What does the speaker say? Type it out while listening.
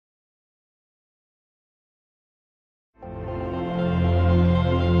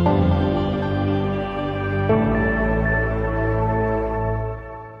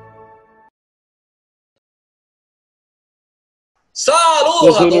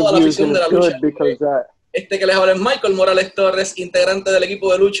Saludos a toda la afición de la lucha. Because Este que les habla es Michael Morales Torres, integrante del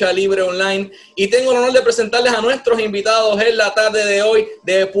equipo de Lucha Libre Online, y tengo el honor de presentarles a nuestros invitados en la tarde de hoy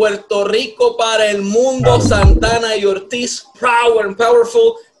de Puerto Rico para el mundo, Santana Ortíz, Proud and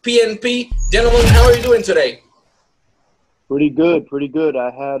Powerful, PNP. Gentlemen, how are you doing today? Pretty good, pretty good.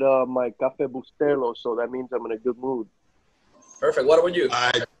 I had my Café Bustelo, so that means I'm in a good mood. Perfect. What about you?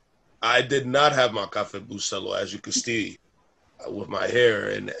 I did not have my Café Bustelo, as you can see, with my hair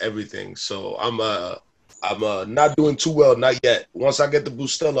and everything. So I'm not doing too well, not yet. Once I get the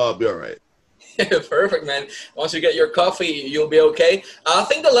Bustelo, I'll be all right. Perfect, man. Once you get your coffee, you'll be okay. I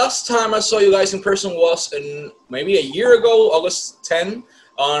think the last time I saw you guys in person was in maybe a year ago, August 10,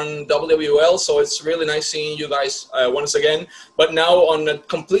 on WWL. So it's really nice seeing you guys once again. But now on a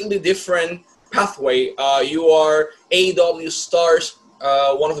completely different pathway. You are AEW stars,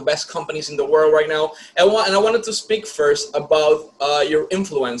 one of the best companies in the world right now. And I wanted to speak first about your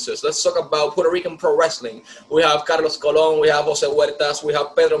influences. Let's talk about Puerto Rican pro wrestling. We have Carlos Colon, we have Jose Huertas, we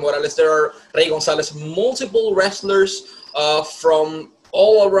have Pedro Morales, there are Rey Gonzalez, multiple wrestlers from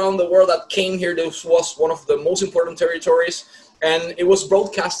all around the world that came here. This was one of the most important territories, and it was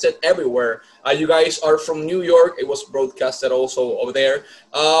broadcasted everywhere. You guys are from New York. It was broadcasted also over there.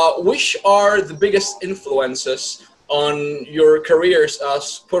 Which are the biggest influences on your careers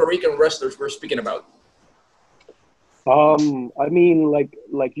as Puerto Rican wrestlers we're speaking about? I mean,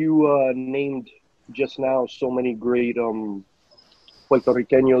 like you named just now, so many great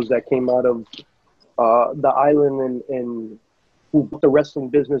puertorriqueños that came out of the island and who put the wrestling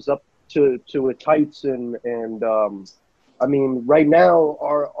business up to its heights. And I mean, right now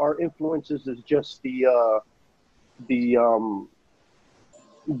our influences is just the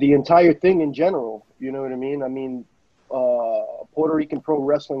entire thing in general. You know what I mean? I mean, Puerto Rican pro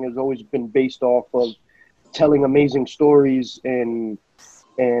wrestling has always been based off of telling amazing stories and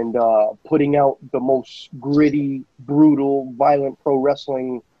putting out the most gritty, brutal, violent pro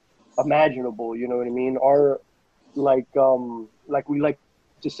wrestling imaginable. You know what I mean? Our like we like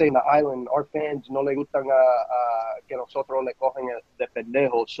to say in the island, our fans no le gustan que nosotros le cogen de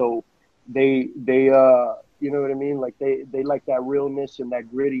pendejo. So they you know what I mean? Like they like that realness and that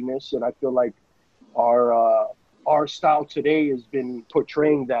grittiness, and I feel like our style today has been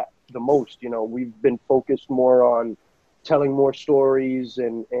portraying that the most. You know, we've been focused more on telling more stories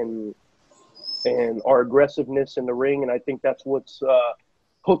and our aggressiveness in the ring, and I think that's what's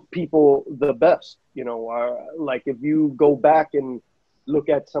hooked people the best. You know, like if you go back and look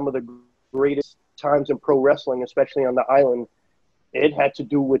at some of the greatest times in pro wrestling, especially on the island, it had to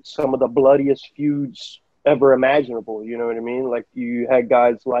do with some of the bloodiest feuds ever imaginable. You know what I mean? Like you had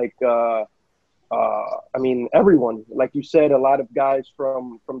guys like I mean, everyone, like you said, a lot of guys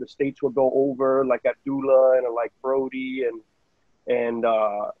from the States would go over, like Abdullah and like Brody and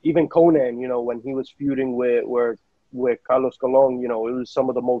even Conan, you know, when he was feuding with Carlos Colon, you know, it was some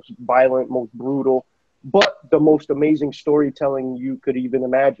of the most violent, most brutal, but the most amazing storytelling you could even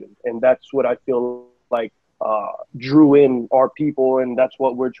imagine. And that's what I feel like drew in our people, and that's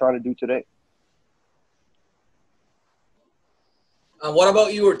what we're trying to do today. What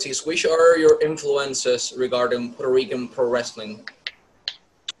about you, Ortiz? Which are your influences regarding Puerto Rican pro wrestling?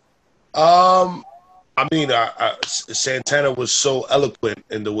 I mean, Santana was so eloquent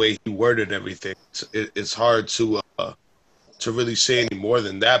in the way he worded everything. It's hard to really say any more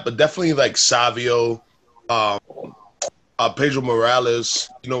than that. But definitely like Savio, Pedro Morales,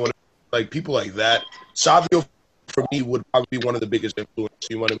 you know, like people like that. Savio for me would probably be one of the biggest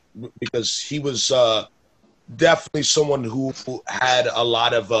influences. Because he was definitely someone who had a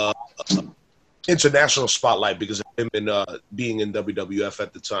lot of international spotlight because of him and being in WWF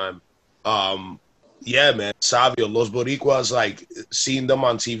at the time. Yeah, man, Savio, Los Boricuas, like seeing them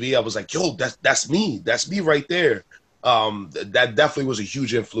on TV, I was like, yo, that's me right there. That definitely was a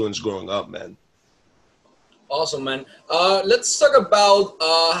huge influence growing up, man. Awesome, man. Let's talk about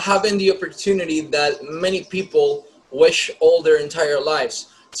having the opportunity that many people wish all their entire lives.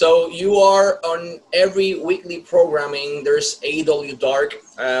 So you are on every weekly programming. There's AEW Dark,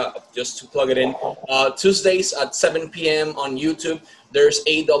 just to plug it in. Tuesdays at 7 p.m. on YouTube. There's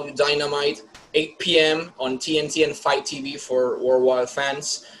AEW Dynamite, 8 p.m. on TNT and Fight TV for worldwide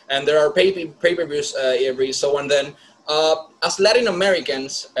fans. And there are pay-per-views every so and then. As Latin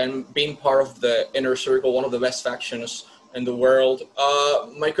Americans and being part of the Inner Circle, one of the best factions in the world,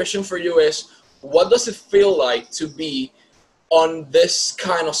 my question for you is, what does it feel like to be on this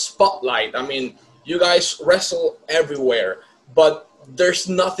kind of spotlight? I mean, you guys wrestle everywhere, but there's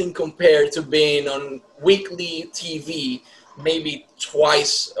nothing compared to being on weekly TV, maybe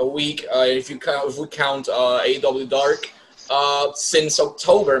twice a week, if we count AEW Dark. since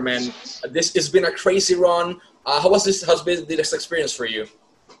October, man. This has been a crazy run. How's been this experience for you?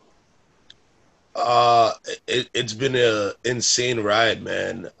 It's been an insane ride,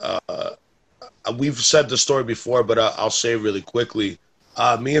 man. We've said the story before, but I'll say it really quickly.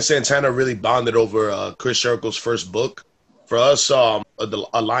 Me and Santana really bonded over Chris Jericho's first book. For us, A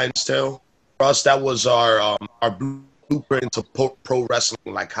Lion's Tale. For us, that was our blueprint into pro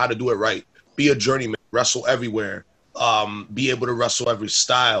wrestling, like how to do it right. Be a journeyman, wrestle everywhere, be able to wrestle every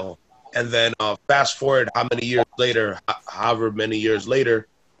style. And then fast forward however many years later,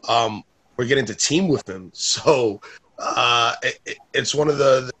 we're getting to team with him. So it's one of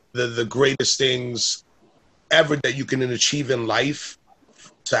the greatest things ever that you can achieve in life,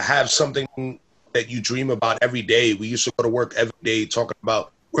 to have something that you dream about every day. We used to go to work every day talking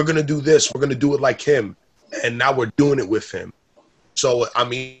about, we're going to do this, we're going to do it like him. And now we're doing it with him. So, I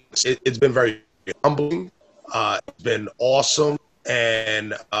mean, it's been very humbling. It's been awesome.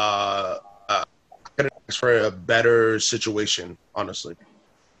 And I couldn't ask for a better situation, honestly.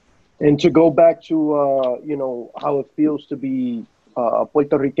 And to go back to, you know, how it feels to be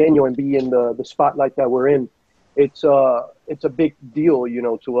puertorriqueño and be in the spotlight that we're in, it's a big deal, you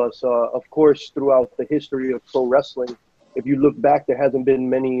know, to us. Of course, throughout the history of pro wrestling, if you look back, there hasn't been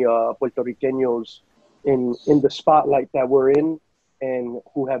many puertorriqueños in the spotlight that we're in, and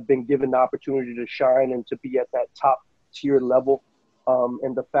who have been given the opportunity to shine and to be at that top tier level.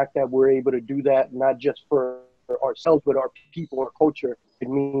 And the fact that we're able to do that, not just for ourselves, but our people, our culture, it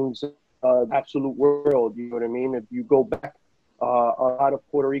means the absolute world. You know what I mean? If you go back, a lot of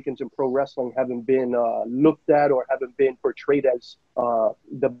Puerto Ricans in pro wrestling haven't been looked at or haven't been portrayed as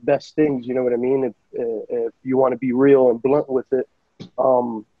the best things. You know what I mean? If you want to be real and blunt with it.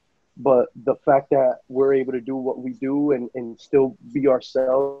 But the fact that we're able to do what we do and still be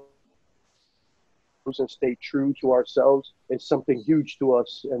ourselves and stay true to ourselves is something huge to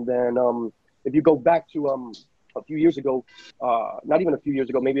us. And then if you go back to a few years ago, not even a few years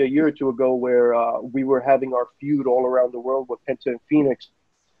ago, maybe a year or two ago, where we were having our feud all around the world with Penta and Phoenix,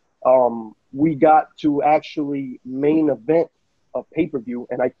 we got to actually main event a pay-per-view.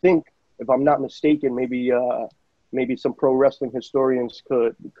 And I think, if I'm not mistaken, maybe some pro wrestling historians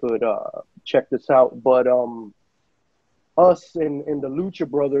could check this out. But us and the Lucha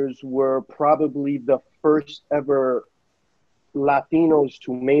brothers were probably the first ever Latinos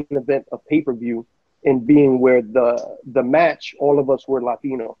to main event a pay-per-view, and being where the match, all of us were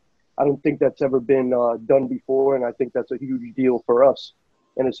Latino. I don't think that's ever been done before, and I think that's a huge deal for us.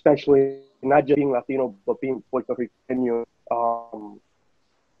 And especially not just being Latino, but being puertorriqueño.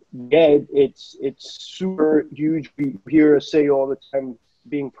 Yeah, it's super huge. We hear us say all the time,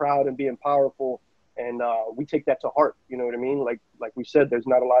 being proud and being powerful, and we take that to heart. You know what I mean? Like we said, there's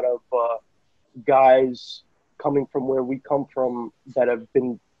not a lot of guys coming from where we come from that have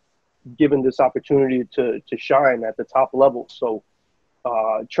been given this opportunity to shine at the top level. So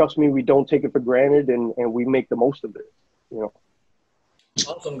trust me, we don't take it for granted, and we make the most of it. You know.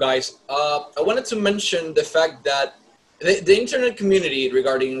 Awesome, guys. I wanted to mention the fact that the internet community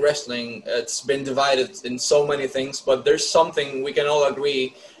regarding wrestling, it's been divided in so many things, but there's something we can all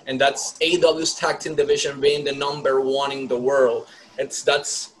agree, and that's AEW's tag team division being the #1 in the world.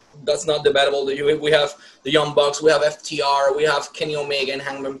 That's not debatable. We have the Young Bucks, we have FTR, we have Kenny Omega and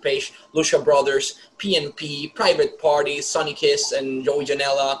Hangman Page, Lucha Brothers, PNP, Private Party, Sonny Kiss and Joey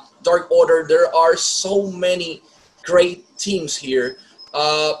Janela, Dark Order. There are so many great teams here.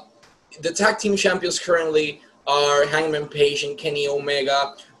 The tag team champions currently are Hangman Page and Kenny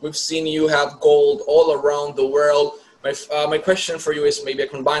Omega. We've seen you have gold all around the world. My question for you is maybe a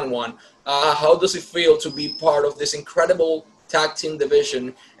combined one. How does it feel to be part of this incredible tag team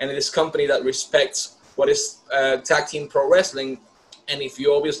division and this company that respects what is tag team pro wrestling, and if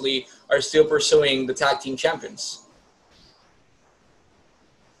you obviously are still pursuing the tag team champions?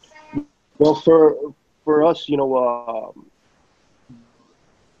 Well, for us, you know,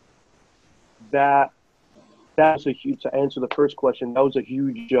 that was a huge, to answer the first question, that was a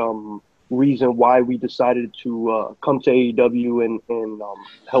huge reason why we decided to come to AEW and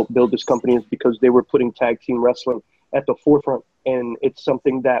help build this company, is because they were putting tag team wrestling at the forefront. And it's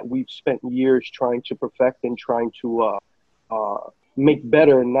something that we've spent years trying to perfect and trying to make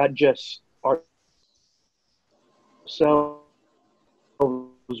better, not just ourselves,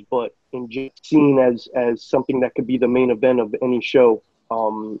 but in just seen as something that could be the main event of any show.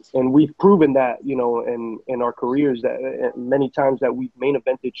 And we've proven that, you know, in our careers, that many times that we've main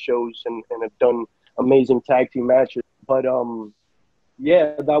evented shows and have done amazing tag team matches. But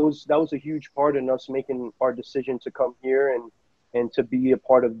yeah, that was a huge part in us making our decision to come here and to be a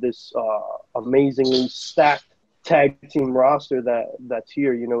part of this amazingly stacked tag team roster that's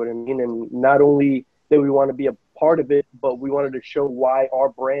here. You know what I mean? And not only that we want to be a part of it, but we wanted to show why our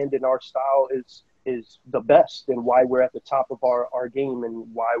brand and our style is the best, and why we're at the top of our game,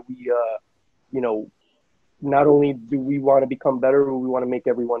 and why we you know, not only do we want to become better, but we want to make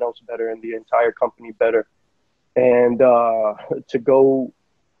everyone else better and the entire company better. And to go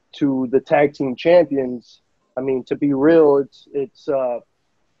to the tag team champions, I mean, to be real, it's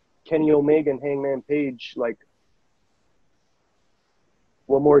Kenny Omega and Hangman Page. Like,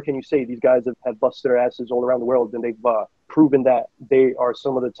 what more can you say? These guys have busted their asses all around the world, and they've proven that they are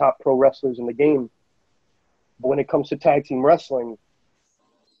some of the top pro wrestlers in the game. But when it comes to tag team wrestling,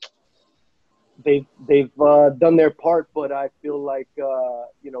 they've done their part, but I feel like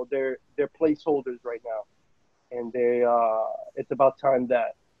you know, they're placeholders right now, and it's about time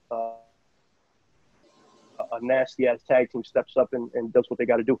that a nasty ass tag team steps up and does what they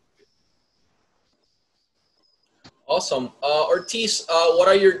got to do. Awesome. Ortiz,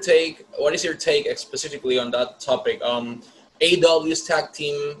 what is your take specifically on that topic? AEW's tag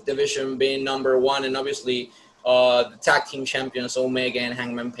team division being number one, and obviously the tag team champions Omega and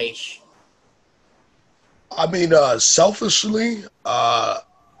Hangman Page. I mean, selfishly,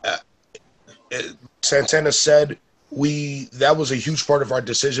 Santana said that was a huge part of our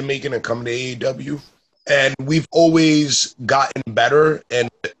decision making and coming to AEW, and we've always gotten better and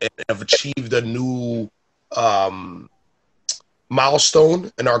have achieved a new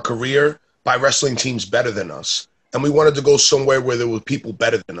milestone in our career by wrestling teams better than us, and we wanted to go somewhere where there were people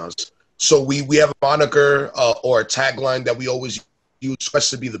better than us. So we have a moniker or a tagline that we always use, quest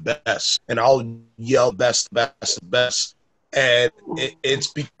to be the best, and I'll yell best, best, best, and it's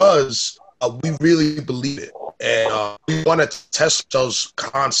because we really believe it, and we want to test ourselves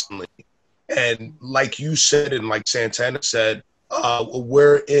constantly. And like you said, and like Santana said,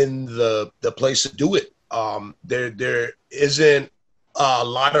 we're in the place to do it. There isn't a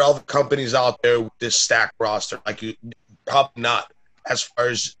lot of other companies out there with this stacked roster. Like, you probably not, as far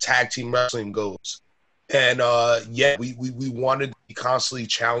as tag team wrestling goes. And yeah, we wanted to be constantly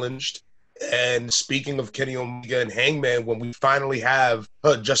challenged. And speaking of Kenny Omega and Hangman, when we finally have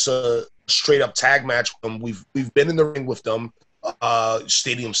just a straight up tag match, we've been in the ring with them,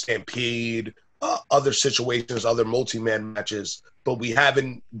 Stadium Stampede, other situations, other multi-man matches, but we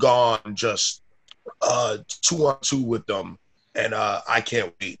haven't gone just 2-on-2 with them, and I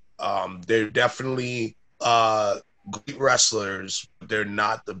can't wait. They're definitely great wrestlers, but they're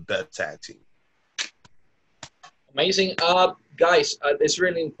not the best tag team. Amazing. Guys, it's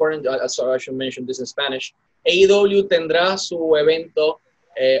really important. Sorry, I should mention this in Spanish. AEW tendrá su evento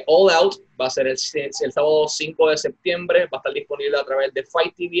All Out. Va a ser el sábado 5 de septiembre. Va a estar disponible a través de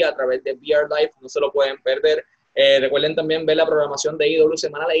Fight TV, a través de VR Live. No se lo pueden perder. Recuerden también ver la programación de AEW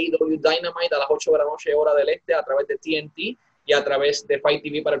semanal, AEW Dynamite a las 8 de la noche, hora del este, a través de TNT y a través de Fight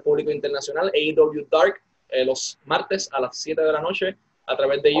TV para el público internacional. AEW Dark los martes a las 7 de la noche a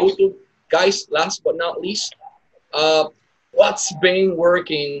través de YouTube. Guys, last but not least, what's been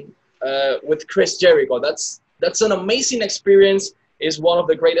working with Chris Jericho? That's an amazing experience. He's one of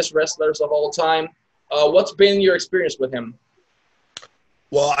the greatest wrestlers of all time. What's been your experience with him?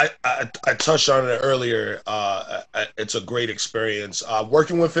 Well, I touched on it earlier. It's a great experience.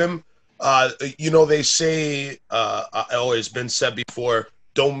 Working with him, you know, they say, it's been said before,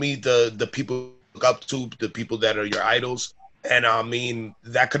 don't meet the people you look up to, the people that are your idols. And I mean,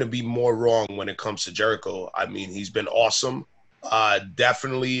 that couldn't be more wrong when it comes to Jericho. I mean, he's been awesome.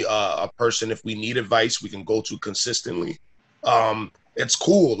 Definitely a person, if we need advice, we can go to consistently. It's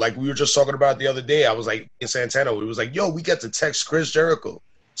cool. Like we were just talking about the other day. I was like in Santana, we was like, yo, we get to text Chris Jericho.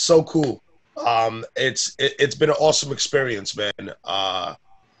 So cool. It's been an awesome experience, man.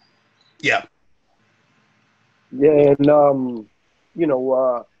 Yeah. Yeah, and you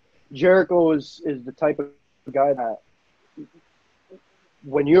know, Jericho is the type of guy that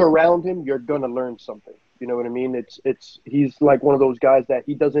when you're around him, you're gonna learn something. You know what I mean? He's like one of those guys that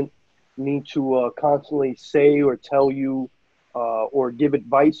he doesn't need to constantly say or tell you or give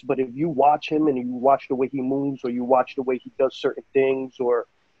advice, but if you watch him and you watch the way he moves, or you watch the way he does certain things, or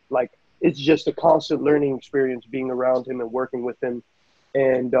like, it's just a constant learning experience being around him and working with him.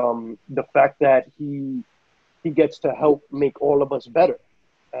 And the fact that he gets to help make all of us better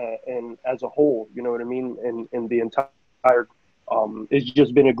and as a whole, you know what I mean? And the entire it's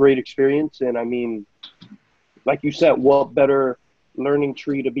just been a great experience. And I mean, like you said, what better learning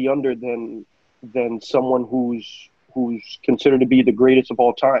tree to be under than someone who's considered to be the greatest of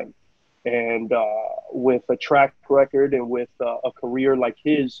all time. And with a track record and with a career like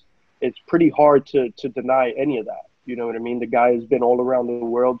his, it's pretty hard to deny any of that. You know what I mean? The guy has been all around the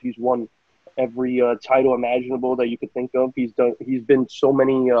world. He's won every title imaginable that you could think of. He's been so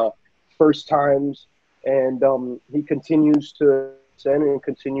many first times, and he continues to ascend and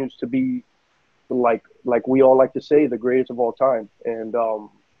continues to be like we all like to say, the greatest of all time. And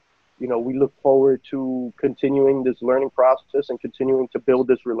you know, we look forward to continuing this learning process and continuing to build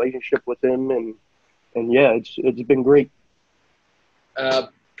this relationship with him. And yeah, it's been great.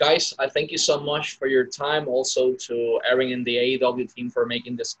 Guys, I thank you so much for your time. Also to Aaron and the AEW team for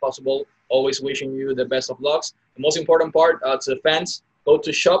making this possible. Always wishing you the best of lucks. The most important part to the fans, go to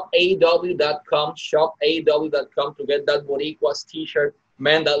shopaew.com, shopaew.com to get that Boricuas t-shirt.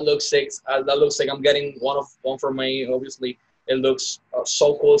 Man, that looks sick. That looks like I'm getting one for me. Obviously, it looks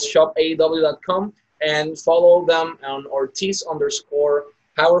so cool. Shopaew.com and follow them on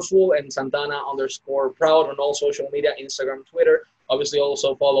Ortiz_powerful and Santana_proud on all social media, Instagram, Twitter. Obviously,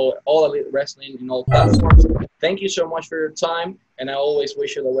 also follow All Elite Wrestling in all platforms. Thank you so much for your time, and I always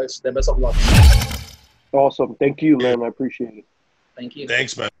wish you the best of luck. Awesome. Thank you, man. I appreciate it. Thank you.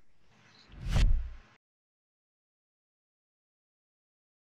 Thanks, man.